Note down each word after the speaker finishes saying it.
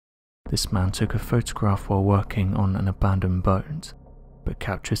This man took a photograph while working on an abandoned boat, but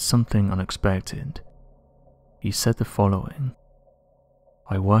captured something unexpected. He said the following: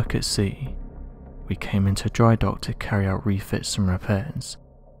 "I work at sea. We came into dry dock to carry out refits and repairs.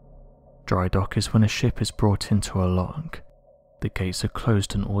 Dry dock is when a ship is brought into a lock. The gates are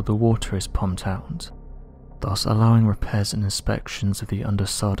closed and all the water is pumped out, thus allowing repairs and inspections of the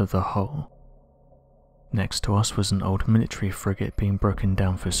underside of the hull. Next to us was an old military frigate being broken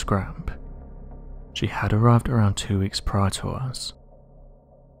down for scrap. She had arrived around 2 weeks prior to us.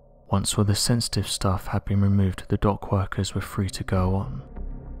 Once all the sensitive stuff had been removed, the dock workers were free to go on.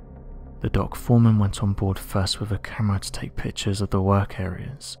 The dock foreman went on board first with a camera to take pictures of the work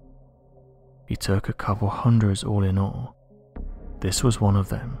areas. He took a couple hundreds all in all. This was one of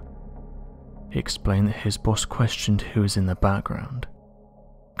them. He explained that his boss questioned who was in the background.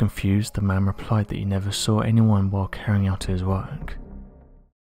 Confused, the man replied that he never saw anyone while carrying out his work.